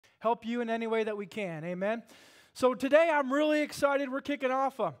help you in any way that we can. Amen. So today I'm really excited. We're kicking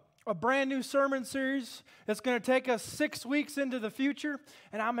off a brand new sermon series. It's going to take us 6 weeks into the future,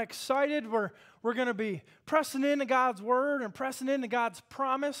 and I'm excited. We're going to be pressing into God's Word and pressing into God's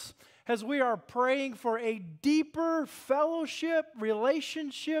promise as we are praying for a deeper fellowship,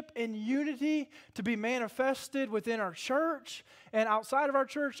 relationship, and unity to be manifested within our church and outside of our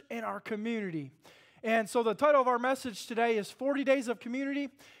church and our community. And so the title of our message today is 40 Days of Community.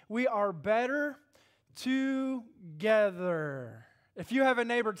 We are better together. If you have a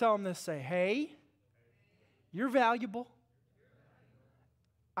neighbor, tell them this. Say, hey, you're valuable.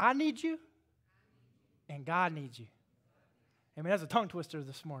 I need you. And God needs you. Amen. That's a tongue twister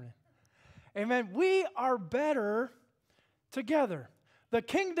this morning. Amen. We are better together. The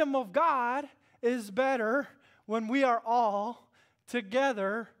kingdom of God is better when we are all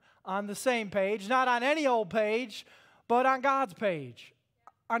together on the same page. Not on any old page, but on God's page.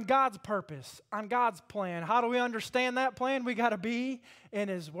 On God's purpose, on God's plan. How do we understand that plan? We got to be in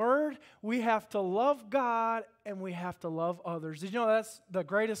His Word. We have to love God and we have to love others. Did you know that's the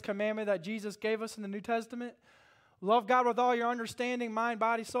greatest commandment that Jesus gave us in the New Testament? Love God with all your understanding, mind,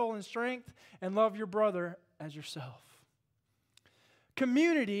 body, soul, and strength, and love your brother as yourself.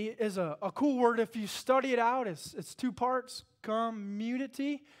 Community is a cool word. If you study it out, it's two parts.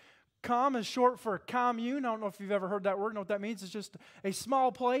 Community. Com is short for commune. I don't know if you've ever heard that word. Know what that means? It's just a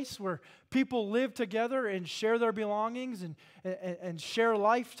small place where people live together and share their belongings and share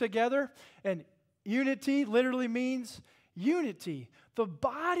life together. And unity literally means unity. The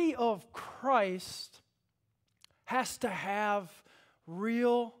body of Christ has to have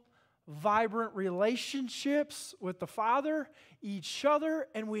real, vibrant relationships with the Father, each other,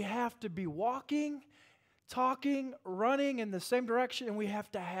 and we have to be walking, talking, running in the same direction, and we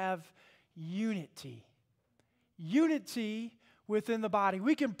have to have unity. Unity within the body.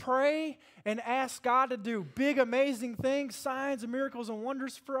 We can pray and ask God to do big, amazing things, signs and miracles and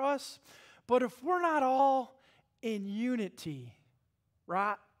wonders for us, but if we're not all in unity,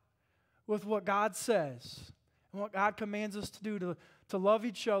 right, with what God says and what God commands us to do to love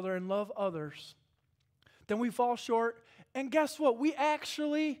each other and love others, then we fall short, and guess what? We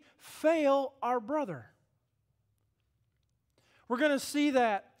actually fail our brother. We're going to see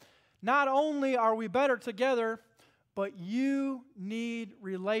that not only are we better together, but you need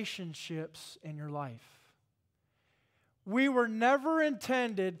relationships in your life. We were never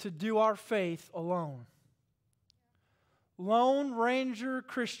intended to do our faith alone. Lone Ranger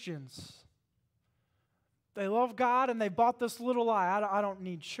Christians. They love God and they bought this little lie. I don't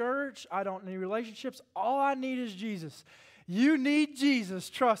need church. I don't need relationships. All I need is Jesus. You need Jesus,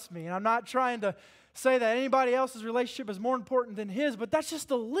 trust me. And I'm not trying to say that anybody else's relationship is more important than his, but that's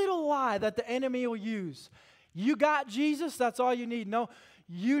just a little lie that the enemy will use. You got Jesus, that's all you need. No,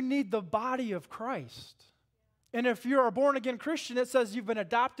 you need the body of Christ. And if you're a born-again Christian, it says you've been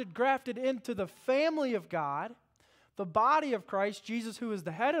adopted, grafted into the family of God, the body of Christ, Jesus who is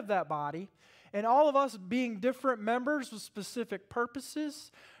the head of that body, and all of us being different members with specific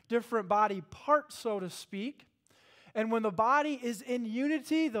purposes, different body parts, so to speak. And when the body is in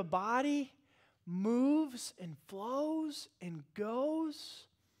unity, the body moves and flows and goes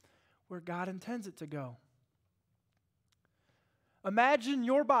where God intends it to go. Imagine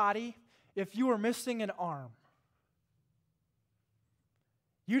your body if you were missing an arm.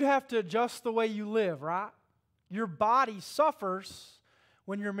 You'd have to adjust the way you live, right? Your body suffers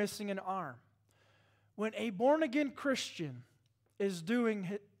when you're missing an arm. When a born-again Christian is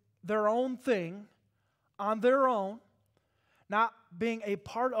doing their own thing on their own, not being a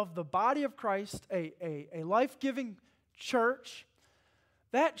part of the body of Christ, a life-giving church,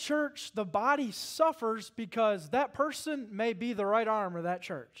 that church, the body suffers because that person may be the right arm of that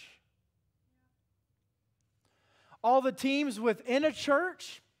church. All the teams within a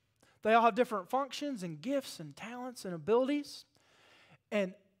church, they all have different functions and gifts and talents and abilities.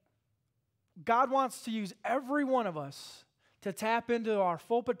 And God wants to use every one of us to tap into our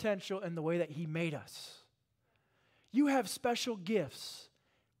full potential in the way that He made us. You have special gifts,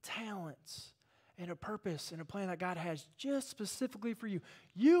 talents, and a purpose and a plan that God has just specifically for you.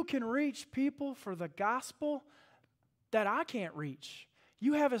 You can reach people for the gospel that I can't reach.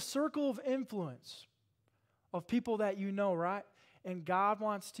 You have a circle of influence of people that you know, right? And God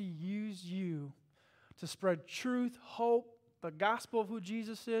wants to use you to spread truth, hope, the gospel of who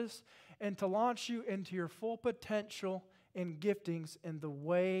Jesus is, and to launch you into your full potential and giftings in the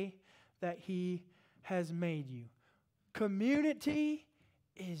way that He has made you. Community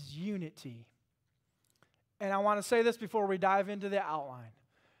is unity. And I want to say this before we dive into the outline.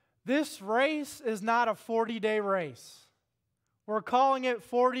 This race is not a 40-day race. We're calling it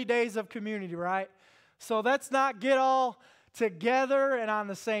 40 days of community, right? So let's not get all together and on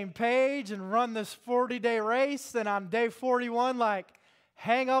the same page and run this 40-day race, and on day 41, like,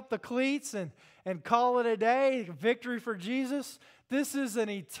 hang up the cleats and call it a day, victory for Jesus. This is an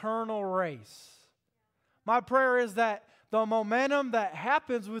eternal race. My prayer is that the momentum that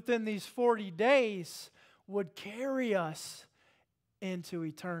happens within these 40 days would carry us into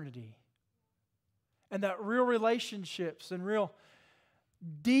eternity. And that real relationships and real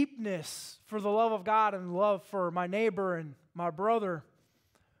deepness for the love of God and love for my neighbor and my brother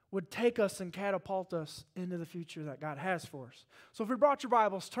would take us and catapult us into the future that God has for us. So if you brought your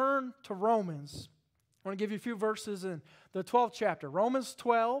Bibles, turn to Romans. I want to give you a few verses in the 12th chapter. Romans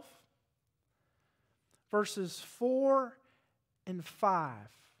 12, verses 4 and 5.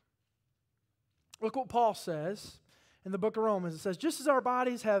 Look what Paul says in the book of Romans. It says, just as our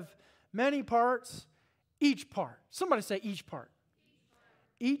bodies have many parts, each part. Somebody say each part.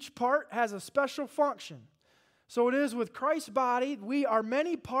 Each part has a special function. So it is with Christ's body, we are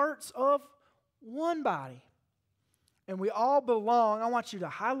many parts of one body. And we all belong, I want you to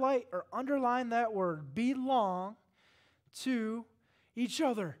highlight or underline that word, belong to each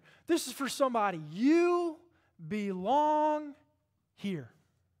other. This is for somebody. You belong here.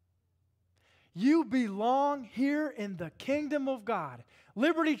 You belong here in the kingdom of God.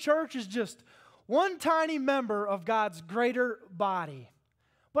 Liberty Church is just one tiny member of God's greater body.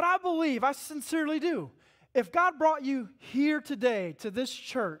 But I believe, I sincerely do, if God brought you here today to this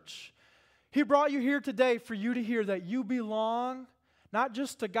church, He brought you here today for you to hear that you belong not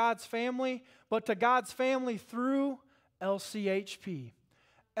just to God's family, but to God's family through LCHP.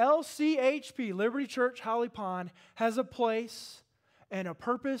 LCHP, Liberty Church Holly Pond, has a place and a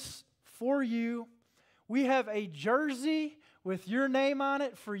purpose for you. We have a jersey with your name on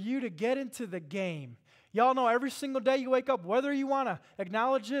it for you to get into the game. Y'all know every single day you wake up, whether you want to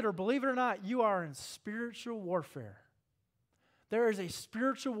acknowledge it or believe it or not, you are in spiritual warfare. There is a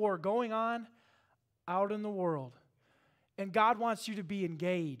spiritual war going on out in the world. And God wants you to be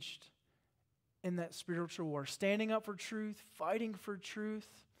engaged in that spiritual war, standing up for truth, fighting for truth.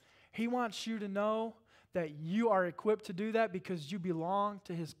 He wants you to know that you are equipped to do that because you belong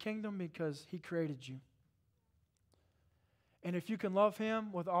to His kingdom, because He created you. And if you can love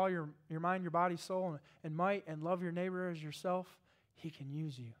Him with all your mind, your body, soul, and might, and love your neighbor as yourself, He can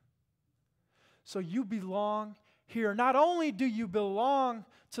use you. So you belong here. Not only do you belong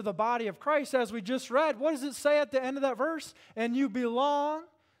to the body of Christ, as we just read, what does it say at the end of that verse? And you belong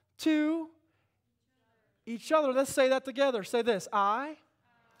to each other. Let's say that together. Say this: I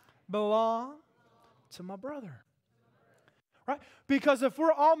belong to my brother. Right? Because if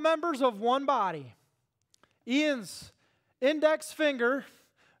we're all members of one body, Ian's index finger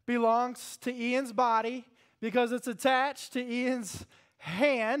belongs to Ian's body because it's attached to Ian's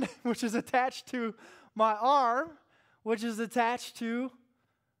hand, which is attached to my arm, which is attached to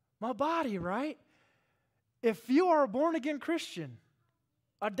my body, right? If you are a born-again Christian,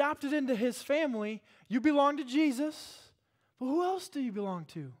 adopted into His family, you belong to Jesus. But who else do you belong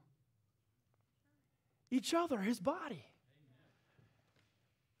to? Each other, His body.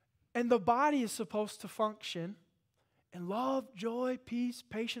 And the body is supposed to function in love, joy, peace,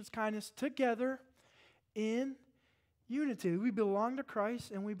 patience, kindness, together in unity. We belong to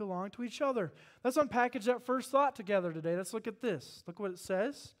Christ and we belong to each other. Let's unpackage that first thought together today. Let's look at this. Look what it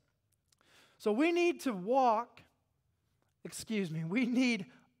says. So we need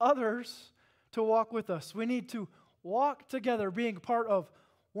others to walk with us. We need to walk together, being part of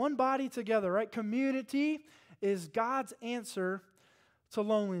one body together, right? Community is God's answer to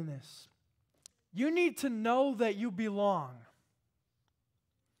loneliness. You need to know that you belong,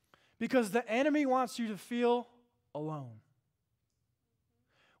 because the enemy wants you to feel alone.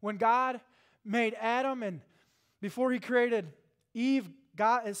 When God made Adam, and before He created Eve,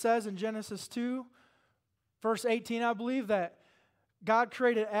 God, it says in Genesis 2, verse 18, I believe, that God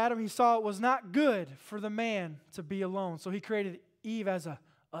created Adam. He saw it was not good for the man to be alone. So He created Eve as a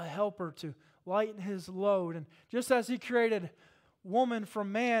helper to lighten his load. And just as He created woman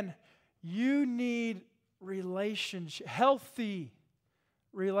from man, you need healthy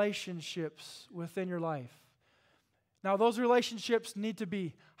relationships within your life. Now, those relationships need to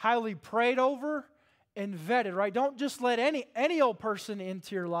be highly prayed over and vetted, right? Don't just let any old person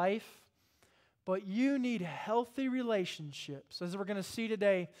into your life, but you need healthy relationships. As we're going to see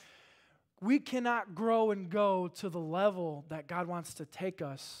today, we cannot grow and go to the level that God wants to take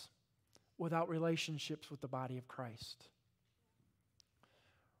us without relationships with the body of Christ.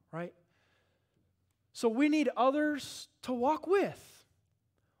 Right? So we need others to walk with.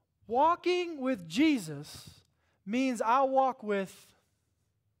 Walking with Jesus means I'll walk with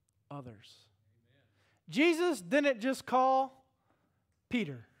others. Jesus didn't just call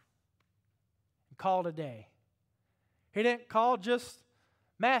Peter and call it a day. He didn't call just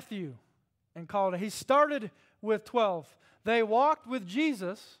Matthew and call it a day. He started with 12. They walked with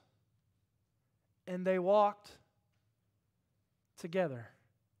Jesus and they walked together.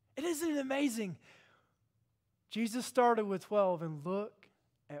 Isn't it amazing? Jesus started with 12 and look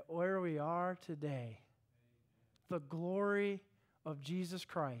at where we are today. The glory of Jesus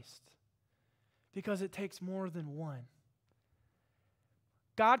Christ. Because it takes more than one.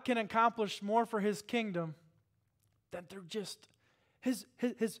 God can accomplish more for His kingdom than through just His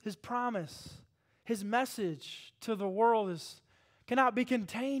promise. His message to the world cannot be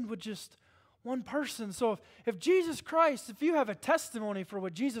contained with just one person. So if Jesus Christ, if you have a testimony for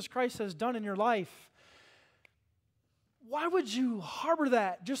what Jesus Christ has done in your life, why would you harbor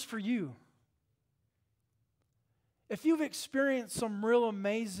that just for you? If you've experienced some real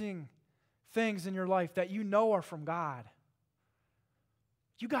amazing things in your life that you know are from God,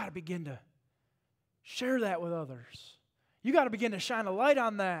 you got to begin to share that with others. You got to begin to shine a light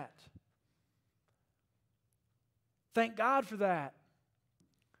on that. Thank God for that.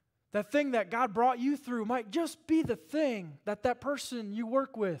 That thing that God brought you through might just be the thing that that person you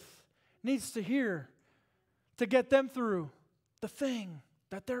work with needs to hear to get them through the thing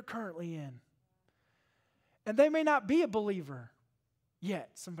that they're currently in. And they may not be a believer yet.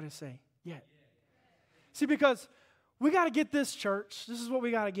 Somebody say, yet. See, because we got to get this, church. This is what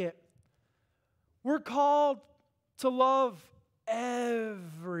we got to get. We're called to love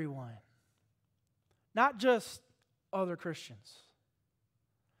everyone, not just other Christians,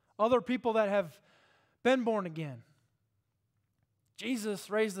 other people that have been born again. Jesus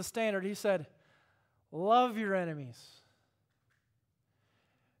raised the standard. He said, love your enemies.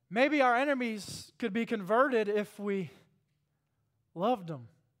 Maybe our enemies could be converted if we loved them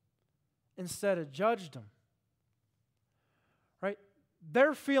instead of judged them. Right?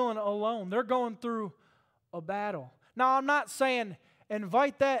 They're feeling alone. They're going through a battle. Now, I'm not saying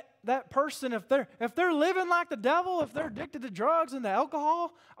invite that person if they're living like the devil, if they're addicted to drugs and to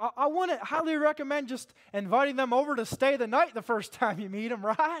alcohol. I wouldn't highly recommend just inviting them over to stay the night the first time you meet them,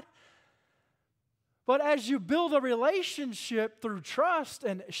 right? But as you build a relationship through trust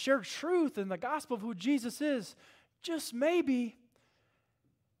and share truth in the gospel of who Jesus is, just maybe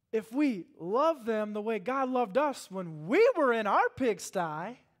if we love them the way God loved us when we were in our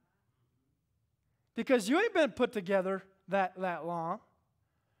pigsty, because you ain't been put together that long,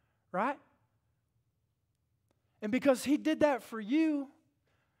 right? And because He did that for you,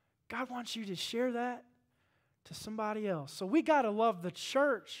 God wants you to share that to somebody else. So we got to love the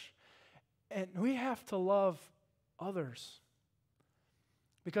church, and we have to love others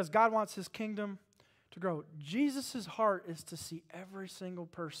because God wants His kingdom to grow. Jesus' heart is to see every single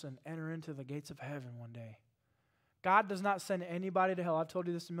person enter into the gates of heaven one day. God does not send anybody to hell. I've told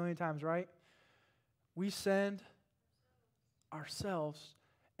you this a million times, right? We send ourselves.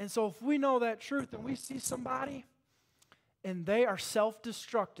 And so if we know that truth and we see somebody and they are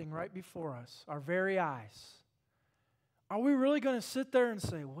self-destructing right before us, our very eyes, are we really going to sit there and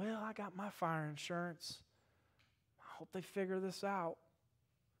say, well, I got my fire insurance. I hope they figure this out.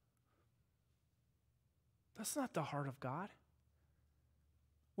 That's not the heart of God.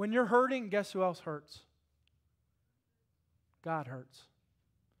 When you're hurting, guess who else hurts? God hurts.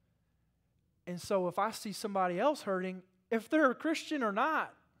 And so if I see somebody else hurting, if they're a Christian or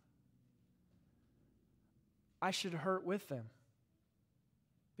not, I should hurt with them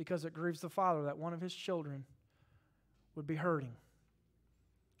because it grieves the Father that one of His children would be hurting.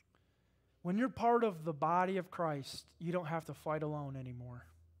 When you're part of the body of Christ, you don't have to fight alone anymore.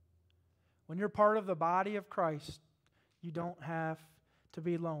 When you're part of the body of Christ, you don't have to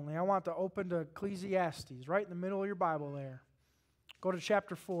be lonely. I want to open to Ecclesiastes, right in the middle of your Bible there. Go to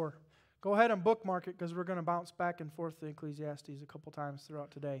chapter 4. Go ahead and bookmark it because we're going to bounce back and forth to Ecclesiastes a couple times throughout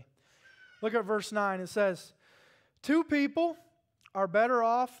today. Look at verse 9. It says, 2 people are better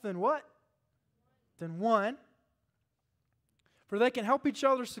off than what? Than one. For they can help each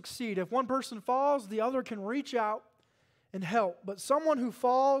other succeed. If one person falls, the other can reach out and help. But someone who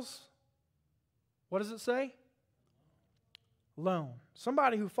falls, what does it say? Alone.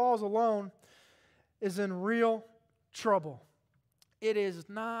 Somebody who falls alone is in real trouble. It is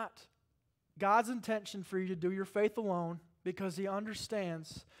not God's intention for you to do your faith alone because He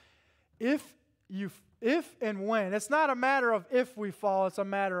understands if and when. It's not a matter of if we fall, it's a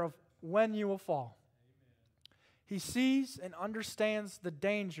matter of when you will fall. He sees and understands the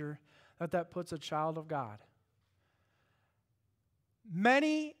danger that puts a child of God.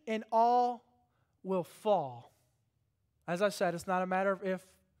 Many and all will fall, As I said, it's not a matter of if,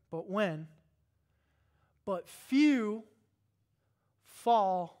 but when. But few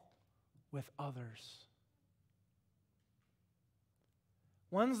fall with others.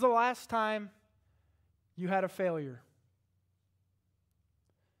 When's the last time you had a failure?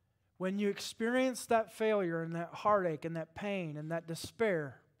 When you experienced that failure and that heartache and that pain and that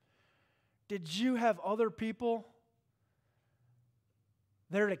despair, did you have other people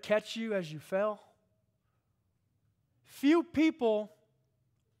there to catch you as you fell? Few people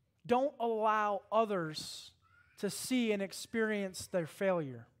don't allow others to see and experience their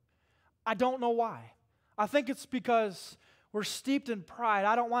failure. I don't know why. I think it's because we're steeped in pride.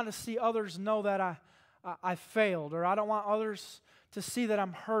 I don't want to see others know that I failed, or I don't want others to see that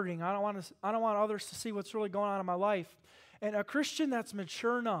I'm hurting. I don't want others to see what's really going on in my life. And a Christian that's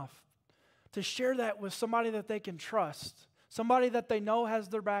mature enough to share that with somebody that they can trust, somebody that they know has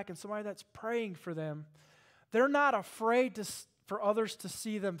their back, and somebody that's praying for them, they're not afraid for others to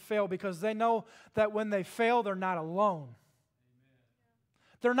see them fail, because they know that when they fail, they're not alone. Amen.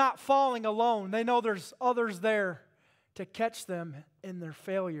 They're not falling alone. They know there's others there to catch them in their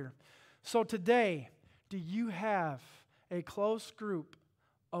failure. So today, do you have a close group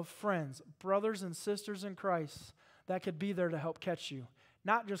of friends, brothers and sisters in Christ, that could be there to help catch you?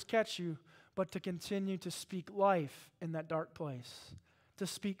 Not just catch you, but to continue to speak life in that dark place, to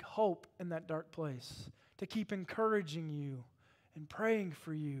speak hope in that dark place, to keep encouraging you and praying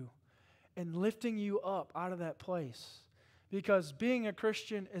for you and lifting you up out of that place. Because being a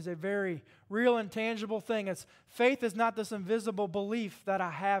Christian is a very real and tangible thing. Faith is not this invisible belief that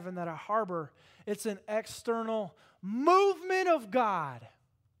I have and that I harbor. It's an external movement of God.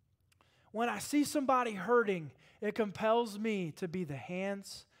 When I see somebody hurting, it compels me to be the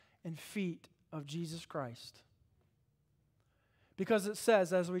hands and feet of Jesus Christ. Because it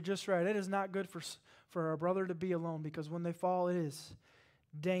says, as we just read, it is not good for a brother to be alone, because when they fall, it is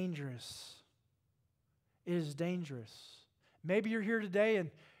dangerous. It is dangerous. Maybe you're here today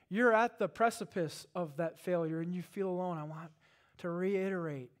and you're at the precipice of that failure and you feel alone. I want to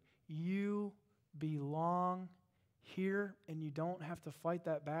reiterate, you belong here and you don't have to fight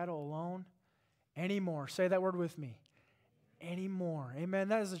that battle alone anymore. Say that word with me. Anymore. Amen.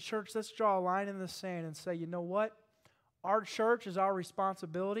 That is a church. Let's draw a line in the sand and say, you know what? Our church is our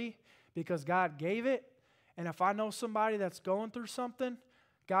responsibility because God gave it. And if I know somebody that's going through something,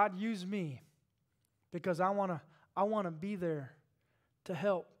 God, use me, because I want to be there to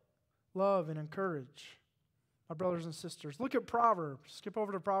help, love, and encourage my brothers and sisters. Look at Proverbs. Skip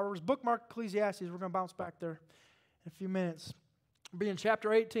over to Proverbs. Bookmark Ecclesiastes. We're going to bounce back there in a few minutes. We'll be in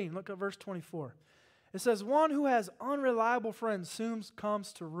chapter 18. Look at verse 24. It says, one who has unreliable friends soon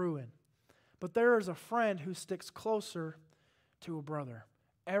comes to ruin, but there is a friend who sticks closer to a brother.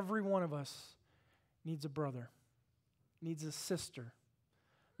 Every one of us needs a brother, needs a sister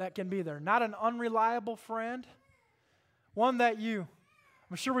that can be there. Not an unreliable friend, one that I'm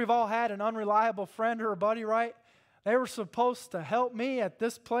sure we've all had an unreliable friend or a buddy, right? They were supposed to help me at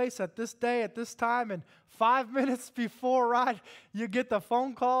this place, at this day, at this time, and 5 minutes before, right, you get the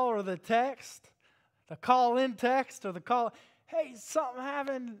phone call or the text, the call-in text or the call, hey, something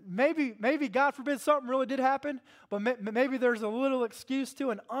happened. Maybe, God forbid, something really did happen, but maybe there's a little excuse to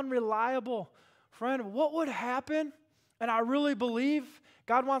an unreliable friend. What would happen? And I really believe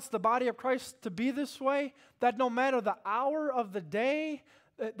God wants the body of Christ to be this way, that no matter the hour of the day,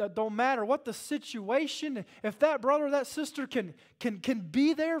 that don't matter what the situation, if that brother or that sister can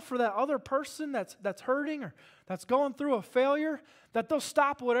be there for that other person that's hurting or that's going through a failure, that they'll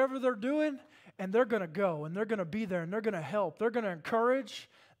stop whatever they're doing and they're going to go and they're going to be there and they're going to help. They're going to encourage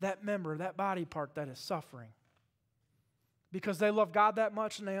that member, that body part that is suffering, because they love God that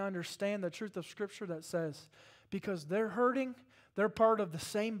much and they understand the truth of Scripture that says, because they're hurting, they're part of the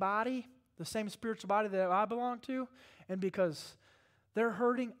same body, the same spiritual body that I belong to, and because they're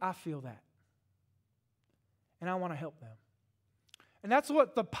hurting, I feel that. And I want to help them. And that's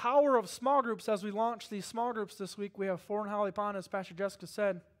what the power of small groups, as we launch these small groups this week, we have 4 in Holly Pond, as Pastor Jessica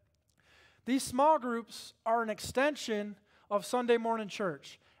said. These small groups are an extension of Sunday morning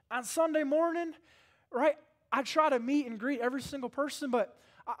church. On Sunday morning, right, I try to meet and greet every single person, but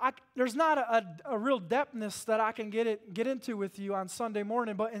there's not a real depthness that I can get into with you on Sunday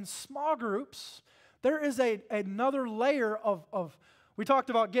morning. But in small groups, there is another layer of we talked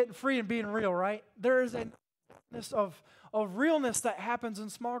about getting free and being real, right? There is a depthness of realness that happens in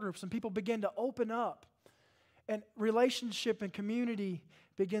small groups, and people begin to open up, and relationship and community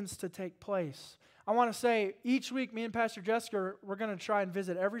begins to take place. I want to say, each week, me and Pastor Jessica, we're going to try and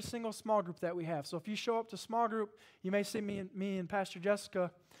visit every single small group that we have. So if you show up to small group, you may see me and Pastor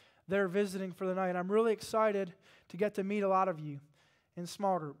Jessica there visiting for the night. I'm really excited to get to meet a lot of you in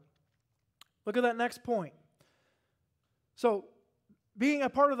small group. Look at that next point. So, being a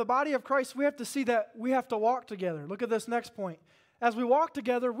part of the body of Christ, we have to see that we have to walk together. Look at this next point. As we walk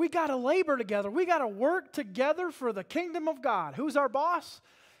together, we got to labor together. We got to work together for the kingdom of God. Who's our boss?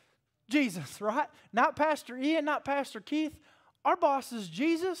 Jesus, right? Not Pastor Ian, not Pastor Keith. Our boss is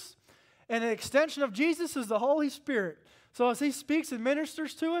Jesus, and an extension of Jesus is the Holy Spirit. So as He speaks and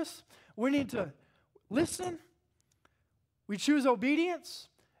ministers to us, we need to listen. We choose obedience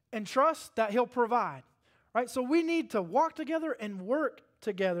and trust that He'll provide. Right? So we need to walk together and work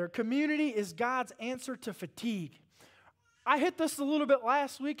together. Community is God's answer to fatigue. I hit this a little bit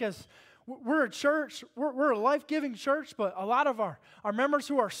last week as we're a church, we're a life-giving church, but a lot of our members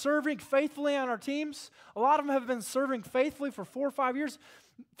who are serving faithfully on our teams, a lot of them have been serving faithfully for 4 or 5 years.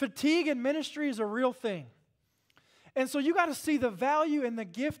 Fatigue in ministry is a real thing. And so you got to see the value in the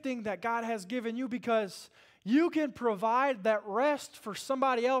gifting that God has given you, because you can provide that rest for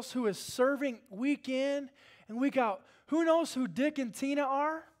somebody else who is serving week in and week out. Who knows who Dick and Tina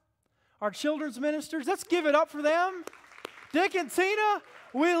are? Our children's ministers. Let's give it up for them. Dick and Tina,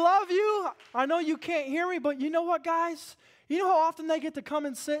 we love you. I know you can't hear me, but you know what, guys? You know how often they get to come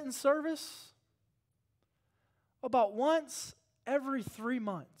and sit in service? About once every 3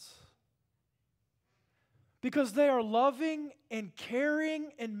 months. Because they are loving and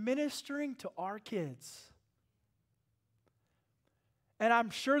caring and ministering to our kids. And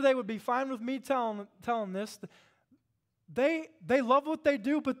I'm sure they would be fine with me telling this. They love what they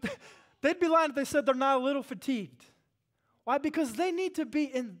do, but they'd be lying if they said they're not a little fatigued. Why? Because they need to be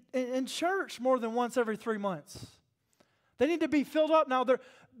in church more than once every 3 months. They need to be filled up. Now,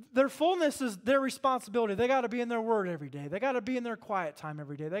 their fullness is their responsibility. They got to be in their word every day. They got to be in their quiet time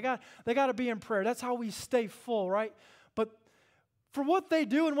every day. They got to be in prayer. That's how we stay full, right? But for what they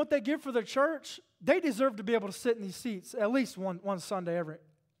do and what they give for their church, they deserve to be able to sit in these seats at least one Sunday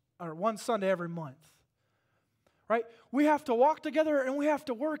every month. Right? We have to walk together and we have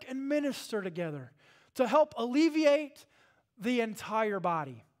to work and minister together to help alleviate the entire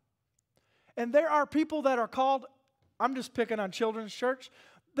body. And there are people that are called, I'm just picking on children's church,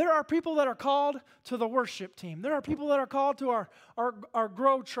 there are people that are called to the worship team. There are people that are called to our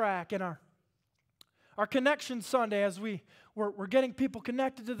grow track and our connection Sunday as we're getting people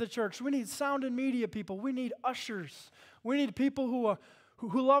connected to the church. We need sound and media people. We need ushers. We need people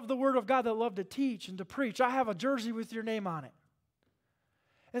who love the Word of God, that love to teach and to preach. I have a jersey with your name on it.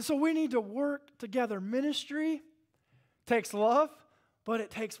 And so we need to work together. Ministry takes love, but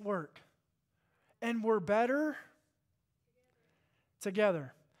it takes work. And we're better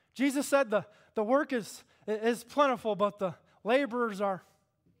together. Jesus said the work is plentiful, but the laborers are.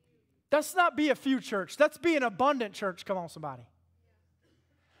 Let's not be a few church. Let's be an abundant church. Come on, somebody.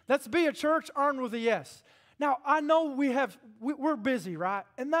 Let's be a church armed with a yes. Now, I know we're busy, right?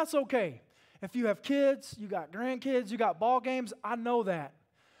 And that's okay. If you have kids, you got grandkids, you got ball games, I know that.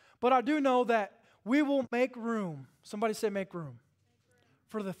 But I do know that we will make room. Somebody say make room.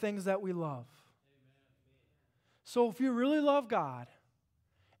 For the things that we love. So if you really love God,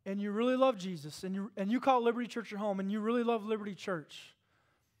 and you really love Jesus, and you call Liberty Church your home, and you really love Liberty Church,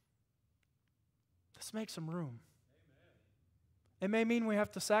 let's make some room. It may mean we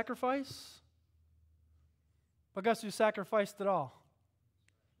have to sacrifice, but guess who sacrificed it all?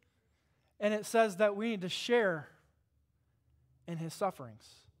 And it says that we need to share in His sufferings.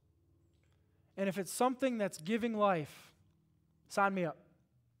 And if it's something that's giving life, sign me up.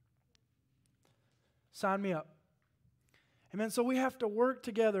 Sign me up. Amen. So we have to work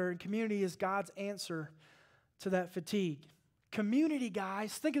together, and community is God's answer to that fatigue. Community,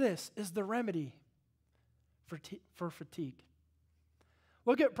 guys, think of this, is the remedy for fatigue.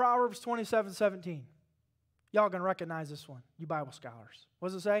 Look at Proverbs 27:17. Y'all going to recognize this one, you Bible scholars. What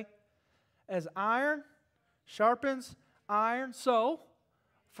does it say? As iron sharpens iron, so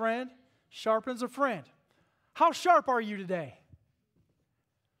friend sharpens a friend. How sharp are you today?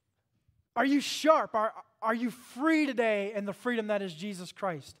 Are you sharp? Are you free today in the freedom that is Jesus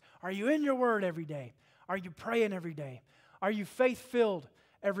Christ? Are you in your word every day? Are you praying every day? Are you faith-filled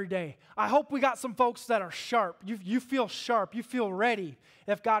every day? I hope we got some folks that are sharp. You feel sharp. You feel ready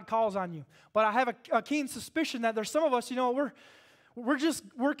if God calls on you. But I have a keen suspicion that there's some of us, we're just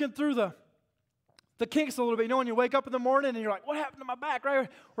working through the kinks a little bit. When you wake up in the morning and you're like, what happened to my back, right?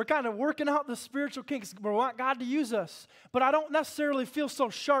 We're kind of working out the spiritual kinks. We want God to use us. But I don't necessarily feel so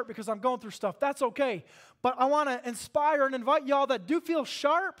sharp because I'm going through stuff. That's okay. But I want to inspire and invite y'all that do feel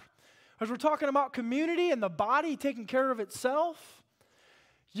sharp, as we're talking about community and the body taking care of itself.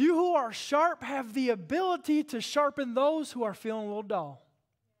 You who are sharp have the ability to sharpen those who are feeling a little dull.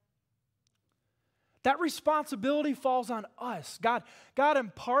 That responsibility falls on us. God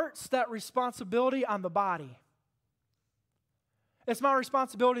imparts that responsibility on the body. It's my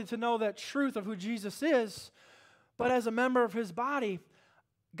responsibility to know that truth of who Jesus is, but as a member of His body,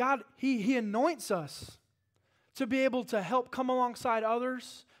 God, He anoints us to be able to help come alongside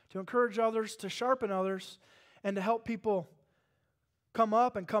others, to encourage others, to sharpen others, and to help people come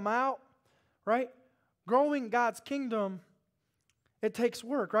up and come out, right? Growing God's kingdom, it takes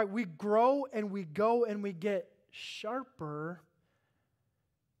work, right? We grow and we go and we get sharper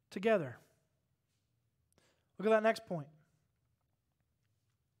together. Look at that next point.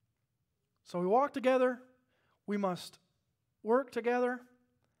 So we walk together, we must work together,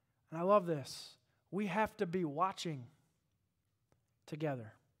 and I love this. We have to be watching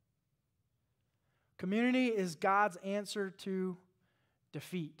together. Community is God's answer to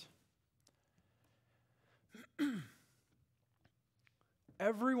defeat.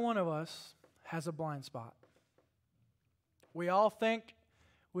 Every one of us has a blind spot. We all think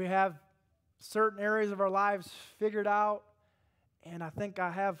we have certain areas of our lives figured out, and I think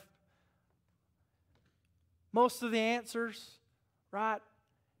I have most of the answers, right?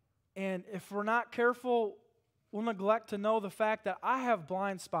 And if we're not careful, we'll neglect to know the fact that I have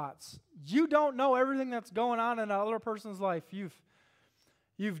blind spots. You don't know everything that's going on in another person's life.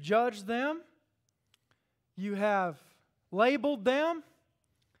 You've judged them. You have labeled them.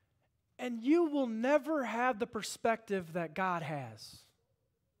 And you will never have the perspective that God has.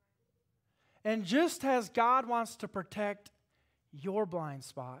 And just as God wants to protect your blind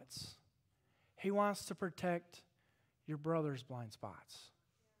spots, He wants to protect your brother's blind spots.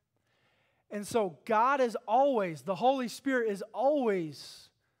 And so God is always, the Holy Spirit is always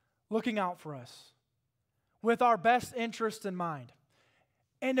looking out for us with our best interest in mind.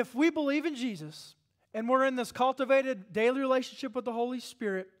 And if we believe in Jesus and we're in this cultivated daily relationship with the Holy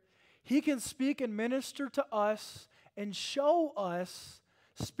Spirit, He can speak and minister to us and show us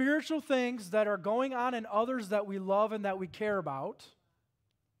spiritual things that are going on in others that we love and that we care about.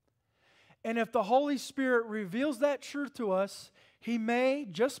 And if the Holy Spirit reveals that truth to us, He may,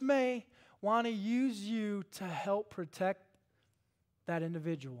 just may, want to use you to help protect that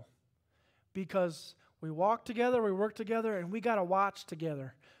individual. Because we walk together, we work together, and we got to watch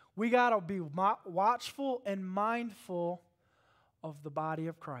together. We got to be watchful and mindful of the body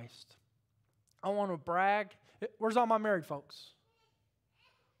of Christ. I want to brag. Where's all my married folks?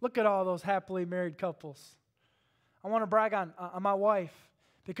 Look at all those happily married couples. I want to brag on my wife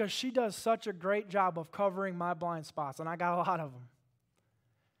because she does such a great job of covering my blind spots, and I got a lot of them.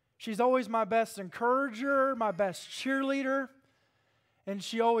 She's always my best encourager, my best cheerleader, and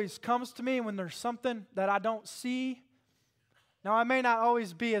she always comes to me when there's something that I don't see. Now, I may not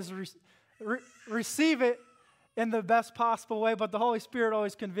always be as receive it in the best possible way, but the Holy Spirit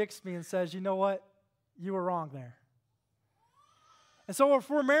always convicts me and says, you know what? You were wrong there. And so if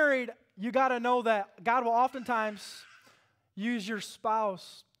we're married, you got to know that God will oftentimes use your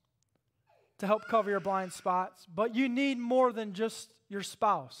spouse to help cover your blind spots, but you need more than just your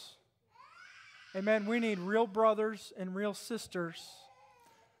spouse. Amen. We need real brothers and real sisters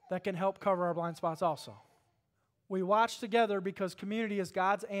that can help cover our blind spots also. We watch together because community is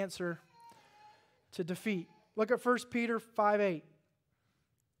God's answer to defeat. Look at 1 Peter 5:8.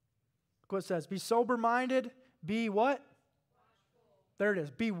 Look what it says. Be sober-minded. Be what? Watchful. There it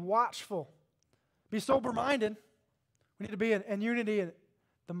is. Be watchful. Be sober-minded. We need to be in unity in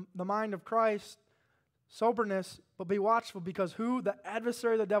the mind of Christ. Soberness, but be watchful because who? The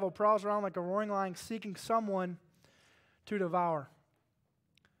adversary, the devil, prowls around like a roaring lion seeking someone to devour.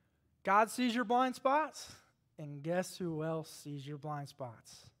 God sees your blind spots, and guess who else sees your blind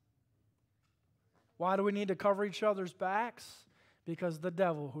spots? Why do we need to cover each other's backs? Because the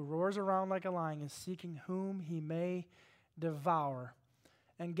devil, who roars around like a lion, is seeking whom he may devour.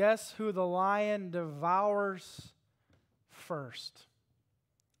 And guess who the lion devours first?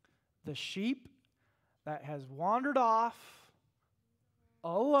 The sheep that has wandered off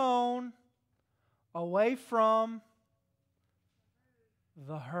alone away from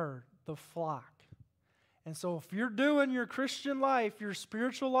the herd, the flock. And so if you're doing your Christian life, your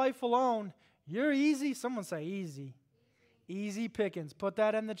spiritual life alone, you're easy. Someone say easy. Easy pickings. Put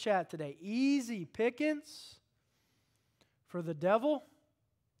that in the chat today. Easy pickings for the devil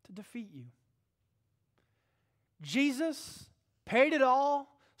to defeat you. Jesus paid it all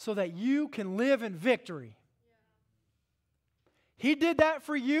so that you can live in victory. He did that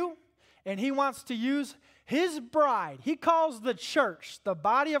for you, and He wants to use His bride. He calls the church, the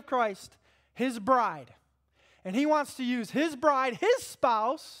body of Christ, His bride. And He wants to use His bride, His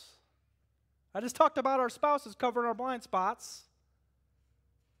spouse. I just talked about our spouses covering our blind spots.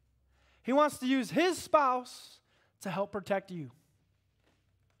 He wants to use his spouse to help protect you,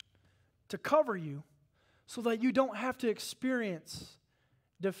 to cover you, so that you don't have to experience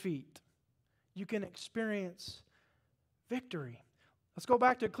defeat. You can experience victory. Let's go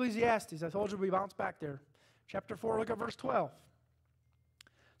back to Ecclesiastes. I told you we bounced back there. Chapter 4, look at verse 12.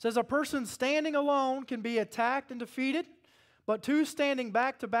 It says, a person standing alone can be attacked and defeated, but two standing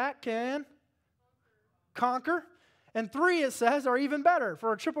back to back can conquer. And three, it says, are even better,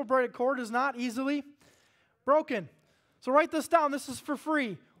 for a triple braided cord is not easily broken. So write this down. This is for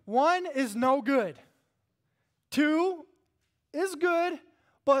free. 1 is no good. 2 is good,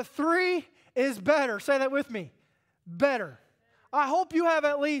 but 3 is better. Say that with me. Better. I hope you have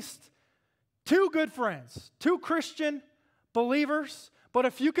at least 2 good friends, 2 Christian believers. But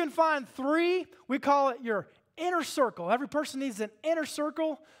if you can find 3, we call it your inner circle. Every person needs an inner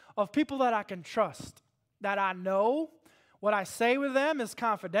circle of people that I can trust, that I know what I say with them is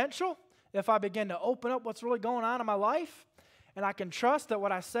confidential. If I begin to open up what's really going on in my life, and I can trust that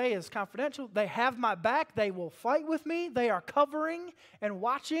what I say is confidential, they have my back, they will fight with me, they are covering and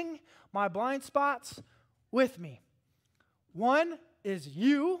watching my blind spots with me. 1 is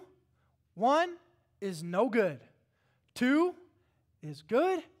you, 1 is no good, 2 is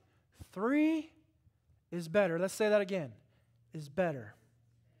good, 3 is better. Let's say that again, is better.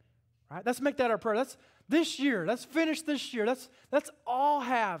 All right, let's make that our prayer. This year, let's finish this year. Let's all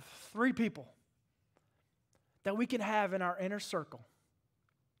have 3 people that we can have in our inner circle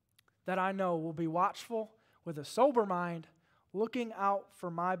that I know will be watchful with a sober mind, looking out for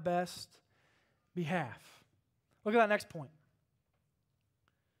my best behalf. Look at that next point.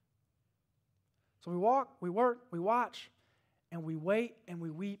 So we walk, we work, we watch, and we wait and we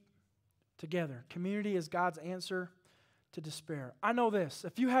weep together. Community is God's answer to despair. I know this.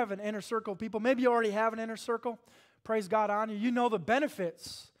 If you have an inner circle of people, maybe you already have an inner circle, praise God on you. You know the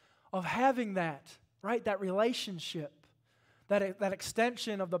benefits of having that, right? That relationship, that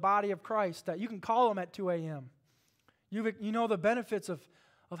extension of the body of Christ, that you can call them at 2 a.m. You know the benefits of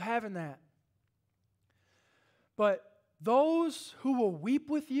having that. But those who will weep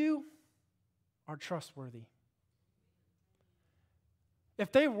with you are trustworthy.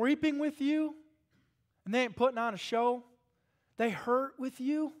 If they're weeping with you and they ain't putting on a show, they hurt with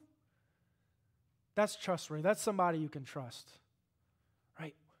you, that's trustworthy. That's somebody you can trust.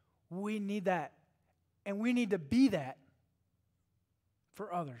 Right? We need that. And we need to be that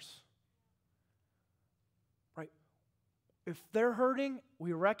for others. Right? If they're hurting,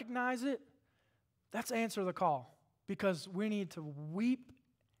 we recognize it. Let's answer the call. Because we need to weep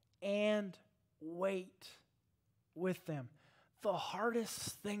and wait with them. The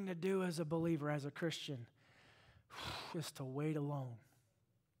hardest thing to do as a believer, as a Christian, is to wait alone.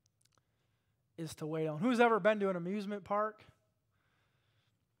 Is to wait alone. Who's ever been to an amusement park?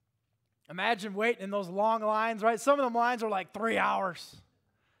 Imagine waiting in those long lines, right? Some of them lines are like 3 hours.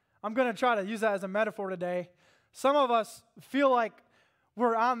 I'm going to try to use that as a metaphor today. Some of us feel like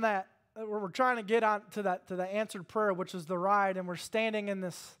we're on that, we're trying to get on to the answered prayer, which is the ride, and we're standing in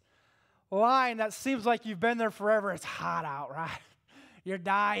this line that seems like you've been there forever. It's hot out, right? You're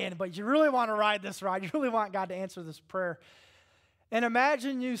dying, but you really want to ride this ride. You really want God to answer this prayer. And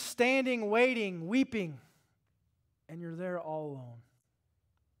imagine you standing, waiting, weeping, and you're there all alone.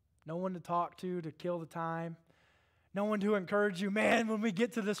 No one to talk to kill the time. No one to encourage you. Man, when we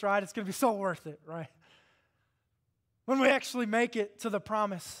get to this ride, it's going to be so worth it, right? When we actually make it to the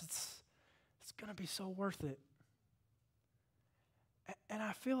promise, it's going to be so worth it. And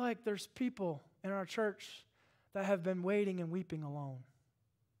I feel like there's people in our church that have been waiting and weeping alone.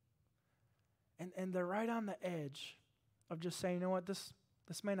 And they're right on the edge of just saying, you know what, this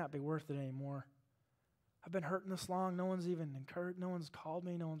may not be worth it anymore. I've been hurting this long. No one's even encouraged. No one's called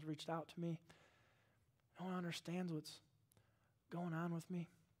me. No one's reached out to me. No one understands what's going on with me.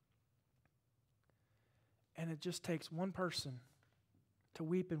 And it just takes one person to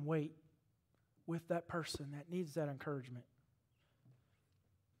weep and wait with that person that needs that encouragement.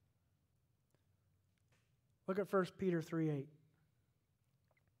 Look at 1 Peter 3:8. It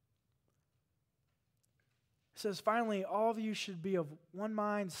says, finally, all of you should be of one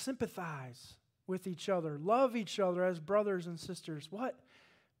mind, sympathize with each other, love each other as brothers and sisters. What?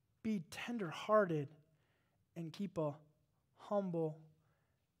 Be tender-hearted and keep a humble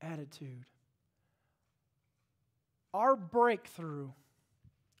attitude. Our breakthrough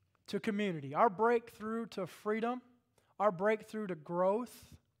to community, our breakthrough to freedom, our breakthrough to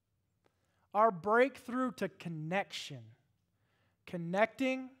growth, our breakthrough to connection,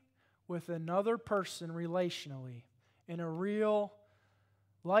 connecting with another person relationally in a real,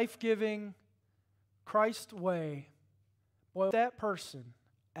 life-giving, Christ way, boy, that person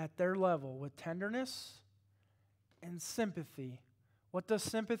at their level with tenderness and sympathy. What does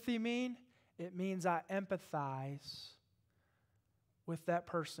sympathy mean? It means I empathize with that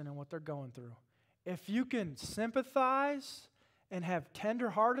person and what they're going through. If you can sympathize and have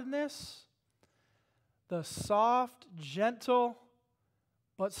tenderheartedness, the soft, gentle,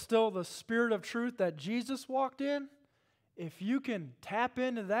 but still the spirit of truth that Jesus walked in, if you can tap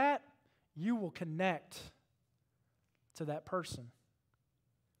into that, you will connect to that person.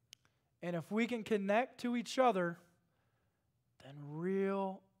 And if we can connect to each other, then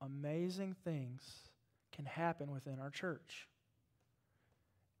real amazing things can happen within our church.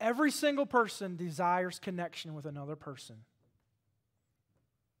 Every single person desires connection with another person.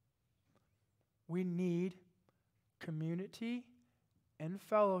 We need community and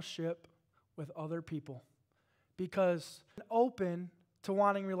fellowship with other people because we're open to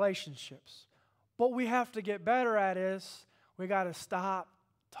wanting relationships. What we have to get better at is we got to stop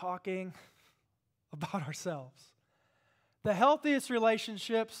talking about ourselves. The healthiest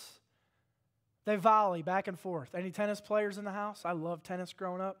relationships, they volley back and forth. Any tennis players in the house? I loved tennis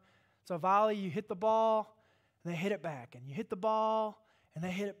growing up. So volley, you hit the ball, and they hit it back. And you hit the ball, and they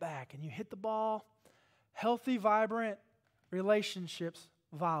hit it back. And you hit the ball. Healthy, vibrant relationships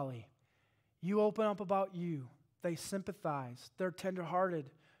volley. You open up about you. They sympathize. They're tenderhearted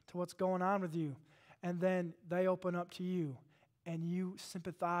to what's going on with you. And then they open up to you. And you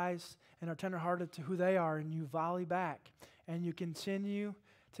sympathize and are tenderhearted to who they are. And you volley back. And you continue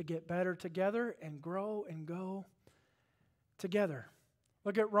to get better together and grow and go together.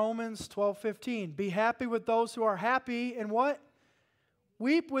 Look at Romans 12:15. Be happy with those who are happy, and what?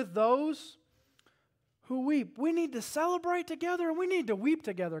 Weep with those who weep. We need to celebrate together, and we need to weep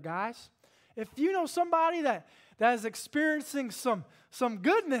together, guys. If you know somebody that is experiencing some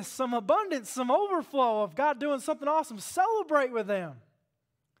goodness, some abundance, some overflow of God doing something awesome, celebrate with them.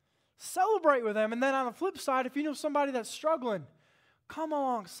 Celebrate with them. And then on the flip side, if you know somebody that's struggling, come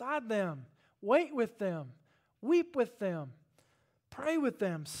alongside them, wait with them, weep with them, pray with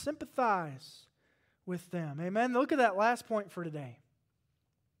them, sympathize with them. Amen? Look at that last point for today.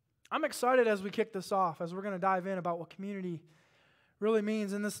 I'm excited as we kick this off, as we're going to dive in about what community really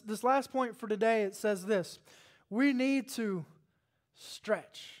means. And this last point for today, it says this: we need to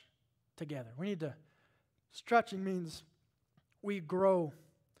stretch together. Stretching means we grow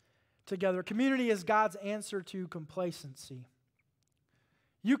together. Community is God's answer to complacency.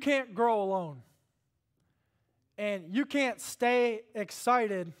 You can't grow alone. And you can't stay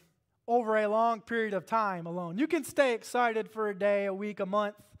excited over a long period of time alone. You can stay excited for a day, a week, a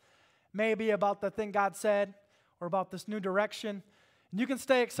month, maybe about the thing God said or about this new direction. And you can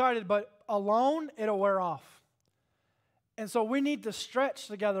stay excited, but alone, it'll wear off. And so we need to stretch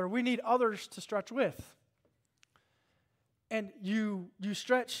together. We need others to stretch with. And you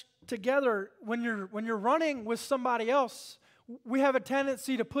stretch together when you're running with somebody else. We have a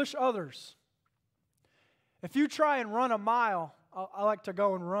tendency to push others. If you try and run a mile, I like to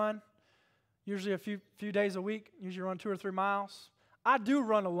go and run, usually a few days a week, usually run 2 or 3 miles. I do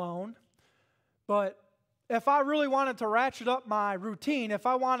run alone, but if I really wanted to ratchet up my routine, if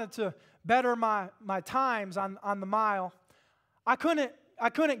I wanted to better my times on the mile, I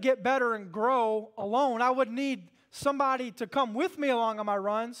couldn't get better and grow alone. I would need somebody to come with me along on my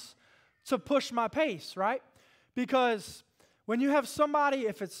runs to push my pace, right? Because when you have somebody,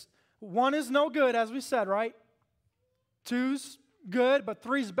 if it's 1 is no good, as we said, right? 2's good, but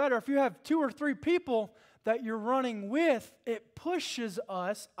 3's better. If you have 2 or 3 people that you're running with, it pushes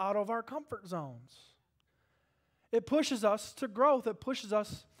us out of our comfort zones. It pushes us to growth. It pushes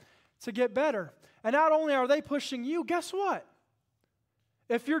us to get better. And not only are they pushing you, guess what?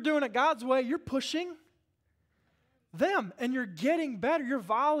 If you're doing it God's way, you're pushing them, and you're getting better. You're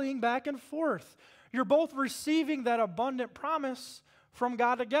volleying back and forth. You're both receiving that abundant promise from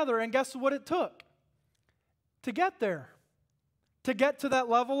God together. And guess what it took to get there? To get to that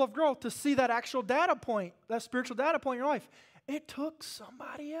level of growth, to see that actual data point, that spiritual data point in your life. It took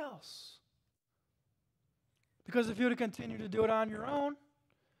somebody else. Because if you would have continued to do it on your own,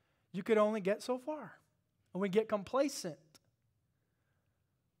 you could only get so far. And we get complacent.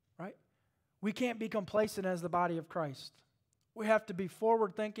 Right? We can't be complacent as the body of Christ. We have to be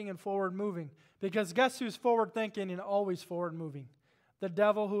forward-thinking and forward-moving. Because guess who's forward-thinking and always forward-moving? The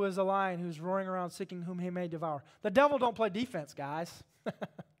devil, who is a lion, who's roaring around seeking whom he may devour. The devil don't play defense, guys.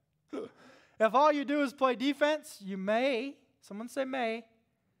 If all you do is play defense, you may, someone say may,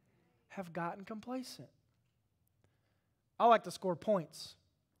 have gotten complacent. I like to score points.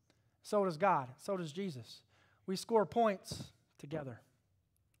 So does God. So does Jesus. We score points together.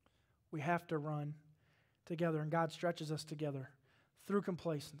 We have to run together, and God stretches us together through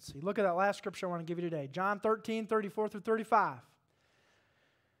complacency. Look at that last scripture I want to give you today. John 13, 34 through 35.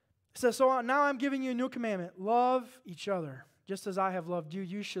 It says, so now I'm giving you a new commandment. Love each other. Just as I have loved you,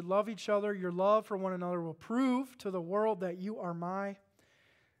 you should love each other. Your love for one another will prove to the world that you are my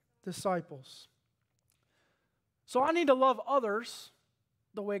disciples. So I need to love others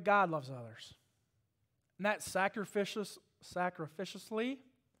the way God loves others. And that's sacrificially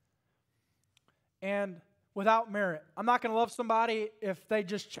and without merit. I'm not going to love somebody if they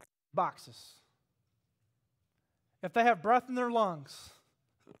just check boxes. If they have breath in their lungs,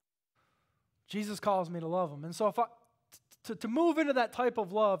 Jesus calls me to love them. And so if to move into that type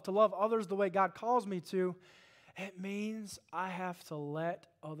of love, to love others the way God calls me to, it means I have to let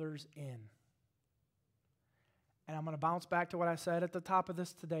others in. And I'm going to bounce back to what I said at the top of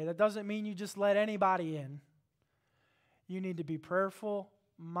this today. That doesn't mean you just let anybody in. You need to be prayerful,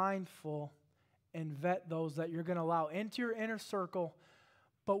 mindful, and vet those that you're going to allow into your inner circle.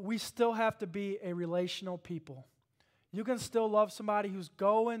 But we still have to be a relational people. You can still love somebody who's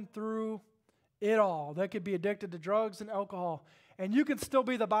going through it all. They could be addicted to drugs and alcohol. And you can still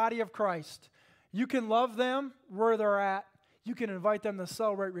be the body of Christ. You can love them where they're at. You can invite them to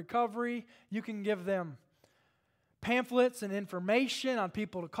celebrate recovery. You can give them pamphlets and information on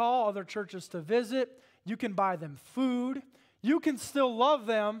people to call, other churches to visit. You can buy them food. You can still love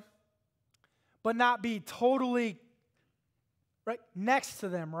them, but not be totally right next to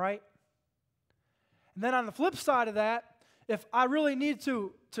them, right? And then on the flip side of that, if I really need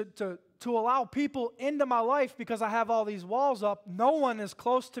to allow people into my life because I have all these walls up, no one is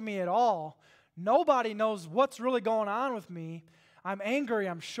close to me at all. Nobody knows what's really going on with me. I'm angry,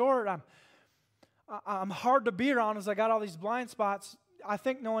 I'm short, I'm hard to be around as I got all these blind spots. I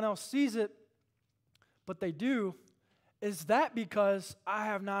think no one else sees it, but they do. Is that because I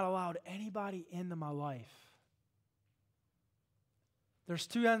have not allowed anybody into my life? There's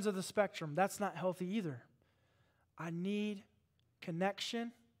two ends of the spectrum. That's not healthy either. I need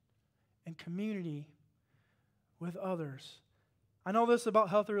connection and community with others. I know this about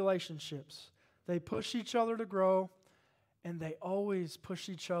healthy relationships. They push each other to grow, and they always push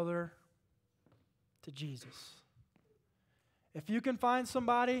each other to Jesus. If you can find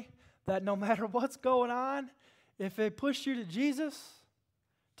somebody that no matter what's going on, if they push you to Jesus,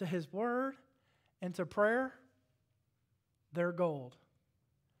 to His Word, and to prayer, they're gold.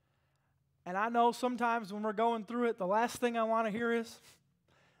 And I know sometimes when we're going through it, the last thing I want to hear is,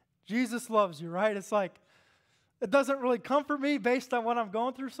 Jesus loves you, right? It's like, it doesn't really comfort me based on what I'm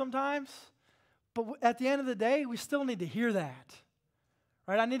going through sometimes. But at the end of the day, we still need to hear that,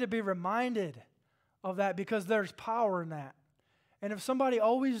 right? I need to be reminded of that because there's power in that. And if somebody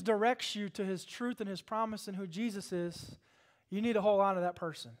always directs you to His truth and His promise and who Jesus is, you need to hold on to that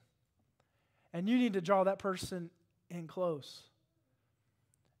person. And you need to draw that person in close.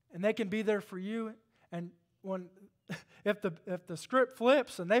 And they can be there for you. And if the script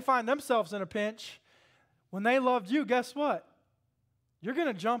flips and they find themselves in a pinch, when they loved you, guess what? You're going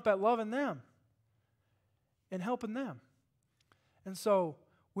to jump at loving them and helping them. And so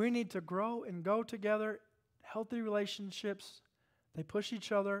we need to grow and go together. Healthy relationships, they push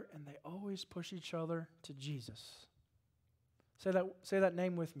each other, and they always push each other to Jesus. Say that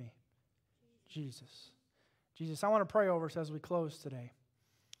name with me. Jesus. Jesus. I want to pray over us as we close today.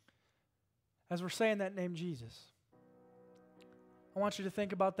 As we're saying that name, Jesus, I want you to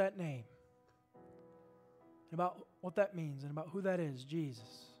think about that name and about what that means and about who that is,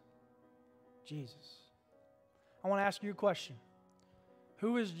 Jesus. Jesus. I want to ask you a question.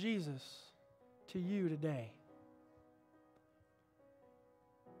 Who is Jesus to you today?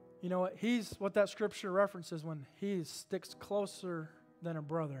 You know what? He's what that scripture references when He sticks closer than a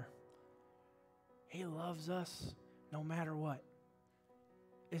brother. He loves us no matter what.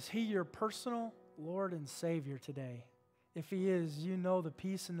 Is He your personal Lord and Savior today? If He is, you know the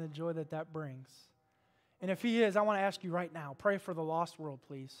peace and the joy that brings. And if He is, I want to ask you right now, pray for the lost world,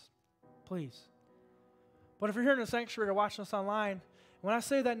 please. Please. But if you're here in the sanctuary or watching us online, when I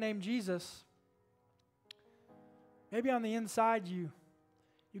say that name, Jesus, maybe on the inside you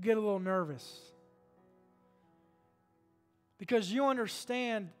get a little nervous. Because you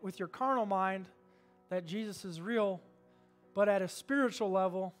understand with your carnal mind that Jesus is real, but at a spiritual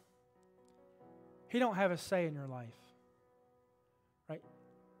level, He don't have a say in your life. Right?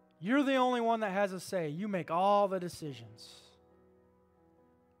 You're the only one that has a say. You make all the decisions.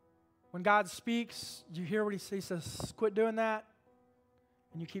 When God speaks, you hear what He says, quit doing that,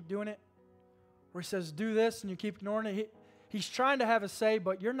 and you keep doing it. Or He says, do this, and you keep ignoring it. He's trying to have a say,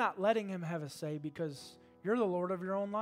 but you're not letting Him have a say because you're the Lord of your own life.